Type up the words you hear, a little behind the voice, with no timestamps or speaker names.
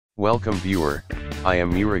Welcome viewer, I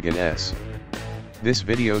am Murugan S. This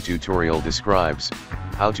video tutorial describes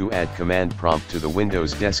how to add command prompt to the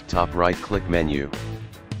Windows desktop right-click menu.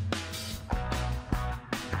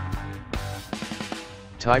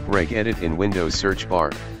 Type regedit in Windows search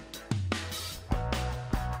bar.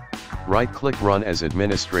 Right-click Run as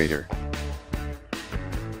administrator.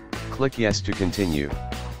 Click Yes to continue.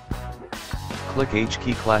 Click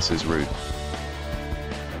HKey classes root.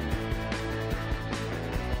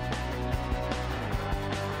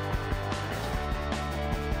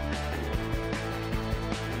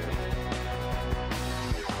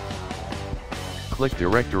 Click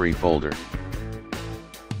Directory folder.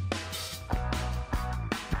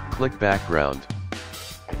 Click Background.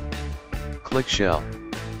 Click Shell.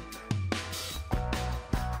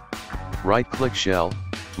 Right-click Shell,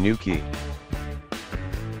 New Key.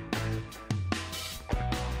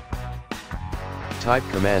 Type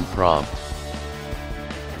command prompt.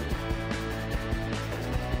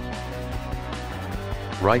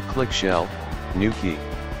 Right-click Shell, New Key.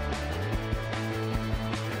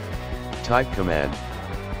 Type command.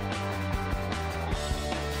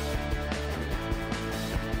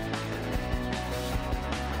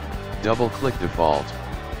 Double-click default.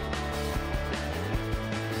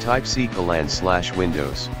 Type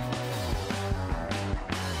ccolan/windows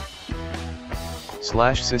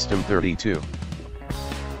 /system32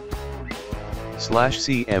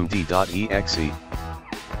 /cmd.exe.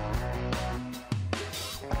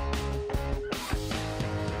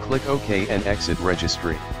 Click OK and exit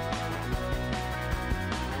registry.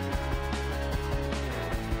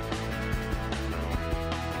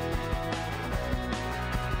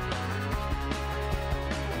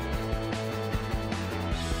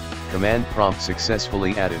 Command prompt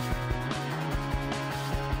successfully added.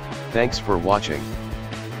 Thanks for watching.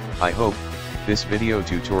 I hope this video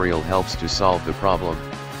tutorial helps to solve the problem.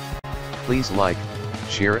 Please like,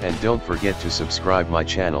 share and don't forget to subscribe my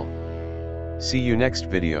channel. See you next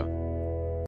video.